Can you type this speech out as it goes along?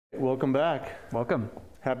Welcome back. Welcome.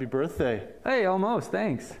 Happy birthday. Hey, almost.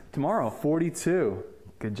 Thanks. Tomorrow. 42.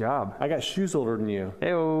 Good job. I got shoes older than you.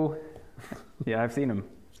 Hey-o. Yeah, I've seen them.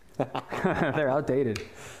 They're outdated.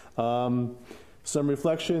 Some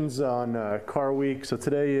reflections on Car Week. So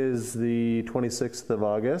today is the 26th of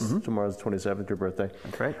August. Tomorrow's the 27th, your birthday.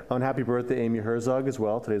 That's right. And happy birthday, Amy Herzog, as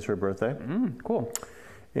well. Today's her birthday. Cool.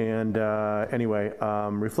 And anyway,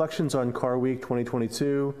 reflections on Car Week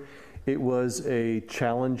 2022. It was a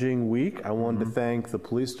challenging week. I wanted to thank the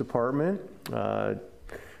police department,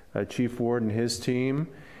 Chief Ward and his team,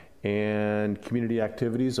 and community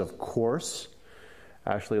activities, of course,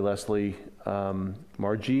 Ashley, Leslie,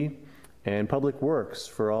 Margie, and Public Works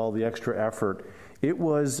for all the extra effort. It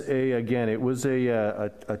was a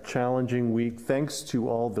challenging week, thanks to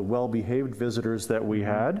all the well-behaved visitors that we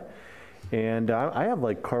had. And I have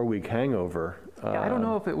like Car Week hangover. Yeah, I don't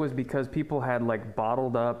know if it was because people had like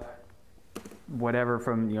bottled up whatever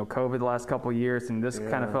from COVID the last couple of years, and this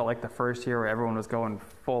kind of felt like the first year where everyone was going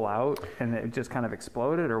full out, and it just kind of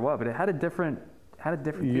exploded, or what? But it had a different feeling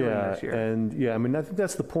this year. And I mean, I think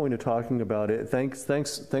that's the point of talking about it.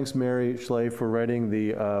 Thanks, Mary Schley, for writing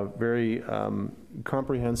the very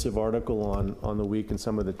comprehensive article on the week and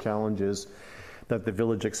some of the challenges that the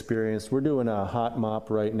village experienced. We're doing a hot mop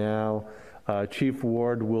right now. Chief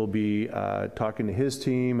Ward will be talking to his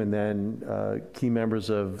team, and then key members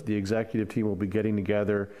of the executive team will be getting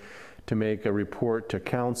together to make a report to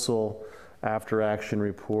council, after action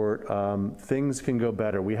report. Things can go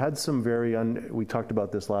better. We had some we talked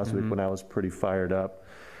about this last week when I was pretty fired up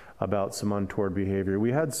about some untoward behavior.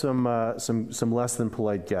 We had some less than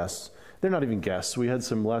polite guests. They're not even guests. We had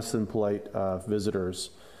some less than polite visitors.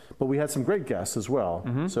 But we had some great guests as well.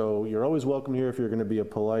 So you're always welcome here if you're going to be a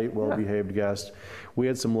polite, well-behaved guest. We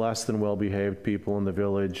had some less than well-behaved people in the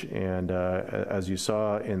village, and as you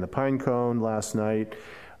saw in the Pine Cone last night,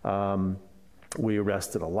 we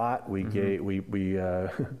arrested a lot. We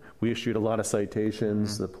we issued a lot of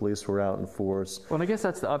citations. The police were out in force. Well, and I guess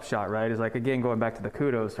that's the upshot, right? Is like, again, going back to the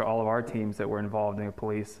kudos to all of our teams that were involved in the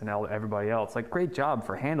police and everybody else. Like, great job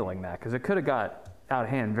for handling that, because it could have got out of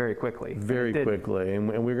hand very quickly. Very quickly,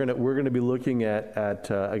 and we're gonna be looking at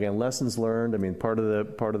again, lessons learned. I mean, part of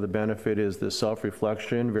the benefit is the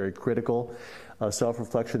self-reflection, very critical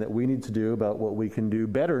self-reflection that we need to do about what we can do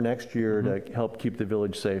better next year to help keep the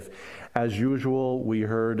village safe. As usual, we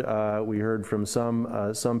heard from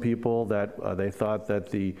some people that they thought that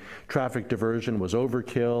the traffic diversion was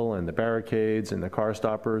overkill, and the barricades and the car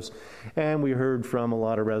stoppers, and we heard from a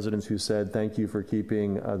lot of residents who said thank you for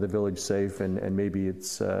keeping the village safe, and maybe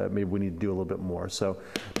we need to do a little bit more. So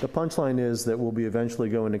the punchline is that we'll be eventually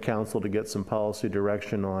going to council to get some policy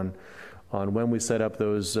direction on when we set up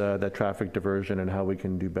that traffic diversion and how we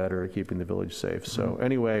can do better at keeping the village safe. So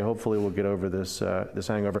anyway, hopefully we'll get over this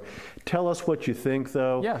hangover. Tell us what you think,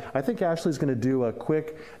 though. Yeah. I think Ashley's going to do a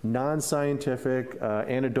quick, non-scientific,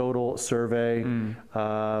 anecdotal survey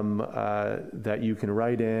that you can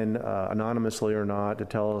write in anonymously or not to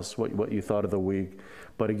tell us what you thought of the week.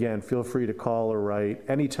 But again, feel free to call or write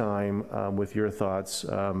anytime with your thoughts.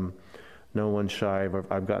 No one's shy.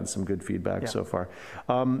 I've gotten some good feedback so far.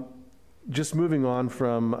 Just moving on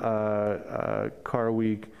from Car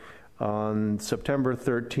Week, on September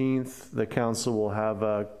 13th, the council will have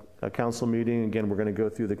a council meeting. Again, we're going to go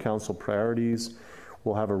through the council priorities.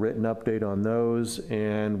 We'll have a written update on those,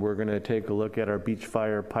 and we're going to take a look at our beach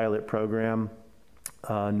fire pilot program.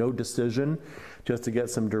 No decision, just to get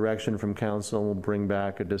some direction from council, and we'll bring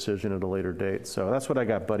back a decision at a later date. So that's what I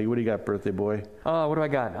got, buddy. What do you got, birthday boy? What do I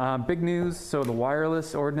got? Big news. So the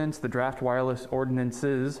wireless ordinance, the draft wireless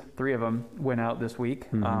ordinances, 3 of them went out this week.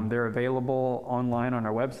 They're available online on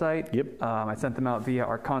our website. Yep. I sent them out via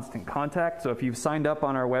our constant contact. So if you've signed up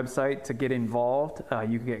on our website to get involved,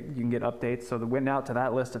 you can get updates. So they went out to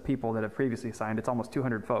that list of people that have previously signed. It's almost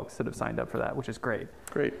 200 folks that have signed up for that, which is great.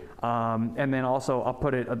 Great. And then also I'll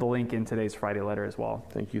put the link in today's Friday letter as well.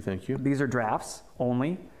 Thank you. These are drafts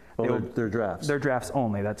only. Oh, they're drafts. They're drafts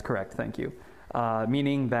only, that's correct, thank you.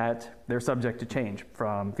 Meaning that they're subject to change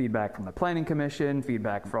from feedback from the Planning Commission,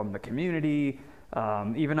 feedback from the community,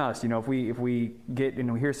 even us. If we get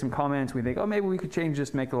we hear some comments, we think, oh, maybe we could change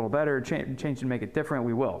this, make it a little better, change and make it different,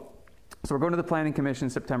 we will. So we're going to the Planning Commission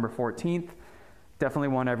September 14th. Definitely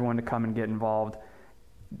want everyone to come and get involved.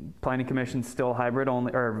 Planning Commission's still hybrid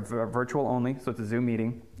only, or virtual only, so it's a Zoom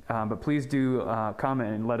meeting. But please do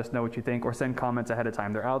comment and let us know what you think, or send comments ahead of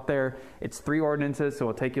time. They're out there. It's 3 ordinances, so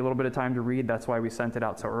it'll take you a little bit of time to read. That's why we sent it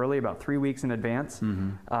out so early, about 3 weeks in advance,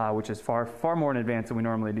 which is far more in advance than we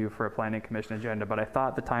normally do for a Planning Commission agenda. But I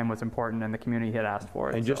thought the time was important and the community had asked for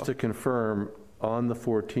it. And just to confirm, on the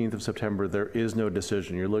 14th of September, there is no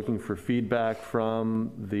decision. You're looking for feedback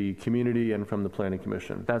from the community and from the Planning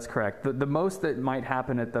Commission. That's correct. The most that might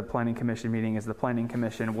happen at the Planning Commission meeting is the Planning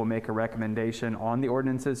Commission will make a recommendation on the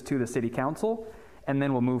ordinances to the City Council, and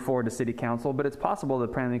then we'll move forward to City Council. But it's possible the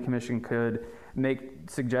Planning Commission could make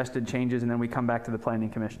suggested changes, and then we come back to the Planning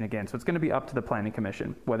Commission again. So it's going to be up to the Planning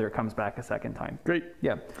Commission whether it comes back a second time. Great.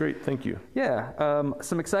 Yeah. Great. Thank you. Yeah.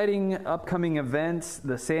 Some exciting upcoming events: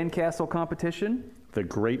 the Sandcastle competition. The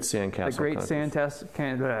Great Sandcastle. The Great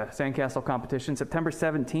Sandcastle competition, September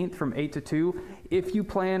 17th from 8 to 2. If you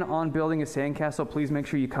plan on building a sandcastle, please make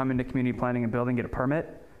sure you come into community planning and building, get a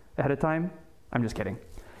permit ahead of time. I'm just kidding.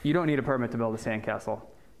 You don't need a permit to build a sandcastle.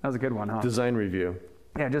 That was a good one, huh? Design review.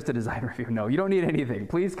 Yeah, just a design review. No, you don't need anything.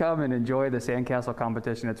 Please come and enjoy the sandcastle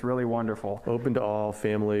competition. It's really wonderful. Open to all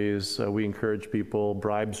families. We encourage people.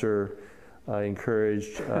 Bribes are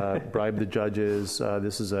encouraged. Bribe the judges.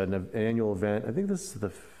 This is an annual event. I think this is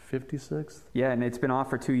the 56th. Yeah, and it's been off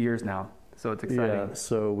for 2 years now, so it's exciting. Yeah,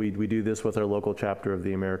 so we do this with our local chapter of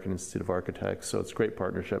the American Institute of Architects, so it's a great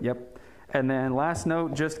partnership. Yep. And then last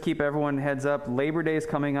note, just keep everyone heads up, Labor Day is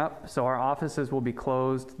coming up, so our offices will be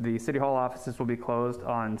closed. The City Hall offices will be closed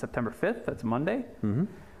on September 5th, that's Monday.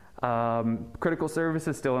 Critical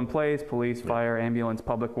services still in place, police, fire, ambulance,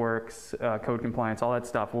 public works, code compliance, all that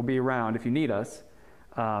stuff will be around if you need us.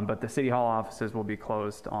 But the City Hall offices will be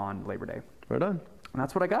closed on Labor Day. Right on. And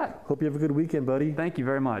that's what I got. Hope you have a good weekend, buddy. Thank you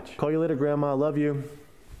very much. Call you later, Grandma. Love you.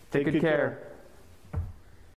 Take good care.